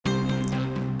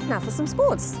Now for some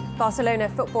sports. Barcelona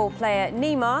football player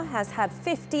Neymar has had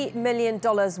 $50 million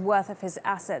worth of his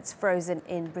assets frozen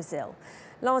in Brazil.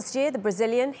 Last year, the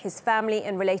Brazilian, his family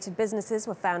and related businesses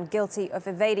were found guilty of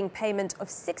evading payment of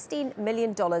 $16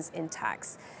 million in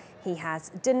tax. He has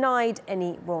denied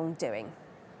any wrongdoing.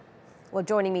 Well,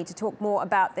 joining me to talk more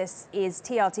about this is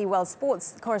TRT World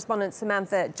Sports correspondent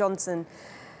Samantha Johnson.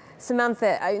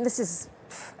 Samantha, this is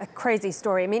a crazy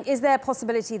story. I mean, is there a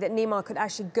possibility that Neymar could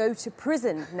actually go to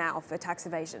prison now for tax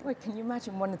evasion? Well, can you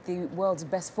imagine one of the world's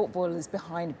best footballers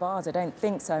behind bars? I don't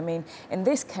think so. I mean, in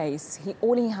this case,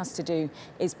 all he has to do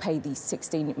is pay these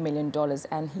 $16 million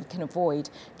and he can avoid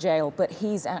jail. But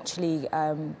he's actually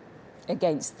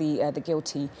against the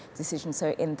guilty decision.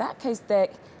 So in that case, they're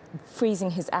freezing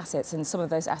his assets, and some of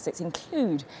those assets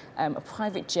include a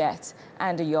private jet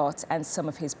and a yacht and some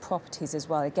of his properties as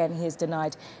well. Again, he has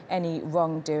denied any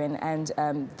wrongdoing, and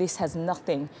this has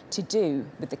nothing to do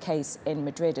with the case in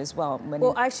Madrid as well.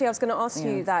 Well, actually, I was going to ask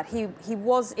you that. He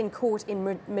was in court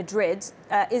in Madrid.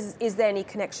 Is there any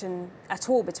connection at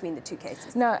all between the two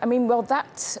cases? No, I mean, well,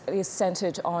 that is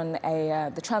centred on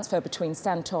the transfer between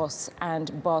Santos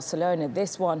and Barcelona.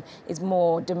 This one is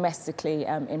more domestically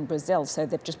in Brazil, so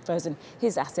they've just frozen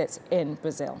his assets in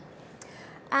Brazil.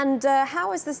 And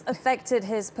how has this affected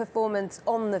his performance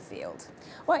on the field?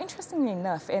 Well, interestingly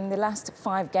enough, in the last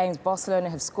 5 games, Barcelona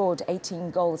have scored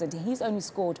 18 goals and he's only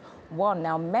scored 1.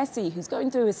 Now, Messi, who's going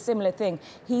through a similar thing,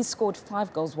 he's scored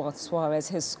 5 goals while Suarez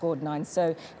has scored 9.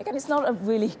 So, again, it's not a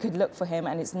really good look for him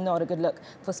and it's not a good look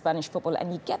for Spanish football.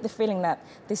 And you get the feeling that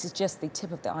this is just the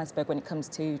tip of the iceberg when it comes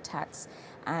to tax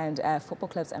and football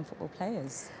clubs and football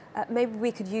players. Maybe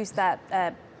we could use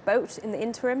that boat in the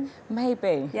interim?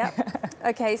 Maybe. Yeah.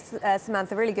 OK,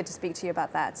 Samantha, really good to speak to you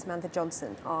about that. Samantha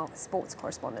Johnson, our sports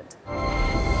correspondent.